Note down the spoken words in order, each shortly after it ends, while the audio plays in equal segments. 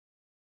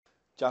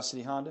Johnson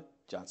City Honda,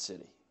 Johnson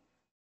City.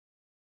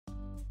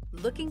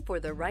 Looking for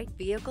the right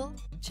vehicle?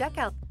 Check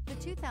out the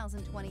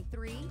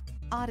 2023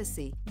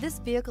 Odyssey. This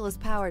vehicle is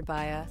powered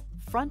by a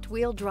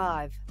front-wheel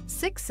drive,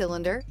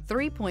 6-cylinder,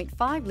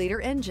 3.5-liter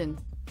engine.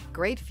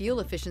 Great fuel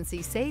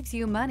efficiency saves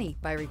you money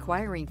by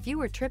requiring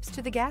fewer trips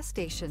to the gas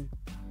station.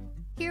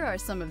 Here are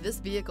some of this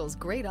vehicle's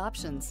great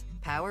options: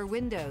 power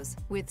windows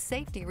with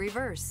safety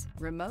reverse,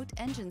 remote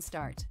engine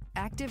start,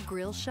 active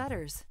grille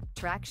shutters,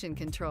 traction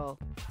control,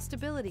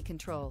 stability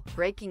control,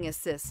 braking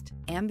assist,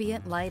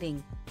 ambient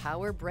lighting,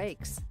 power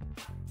brakes.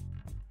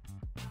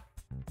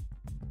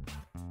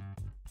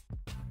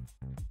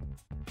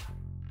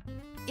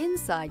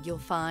 Inside you'll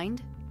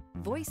find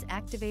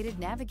voice-activated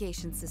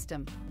navigation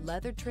system,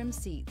 leather trim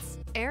seats,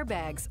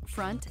 airbags,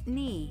 front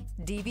knee,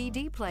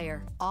 DVD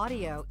player,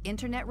 audio,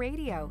 internet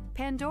radio,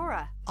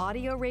 Pandora,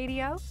 audio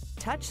radio,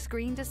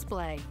 touchscreen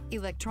display,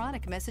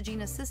 electronic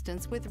messaging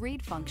assistance with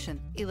read function,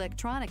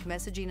 electronic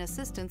messaging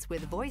assistance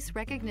with voice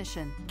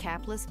recognition,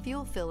 capless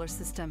fuel filler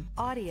system,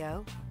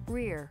 audio,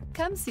 rear.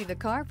 Come see the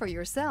car for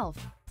yourself.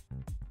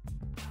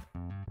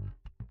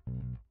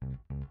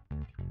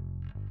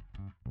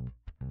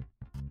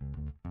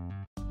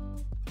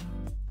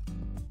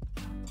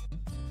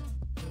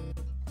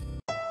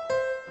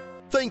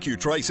 Thank you,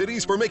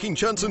 Tri-Cities, for making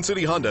Johnson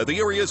City Honda the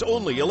area's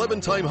only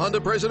 11-time Honda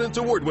President's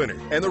Award winner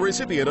and the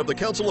recipient of the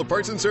Council of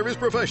Parts and Service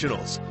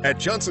Professionals. At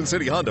Johnson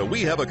City Honda,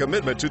 we have a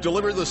commitment to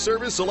deliver the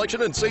service,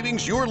 selection, and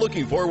savings you're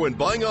looking for when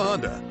buying a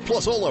Honda.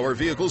 Plus, all our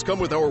vehicles come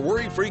with our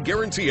worry-free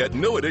guarantee at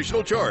no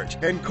additional charge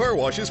and car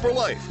washes for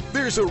life.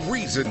 There's a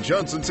reason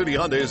Johnson City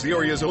Honda is the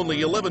area's only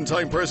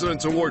 11-time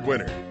President's Award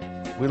winner.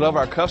 We love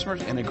our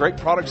customers and the great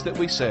products that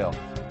we sell.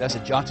 That's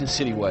the Johnson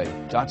City way.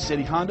 Johnson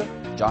City Honda,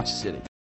 Johnson City.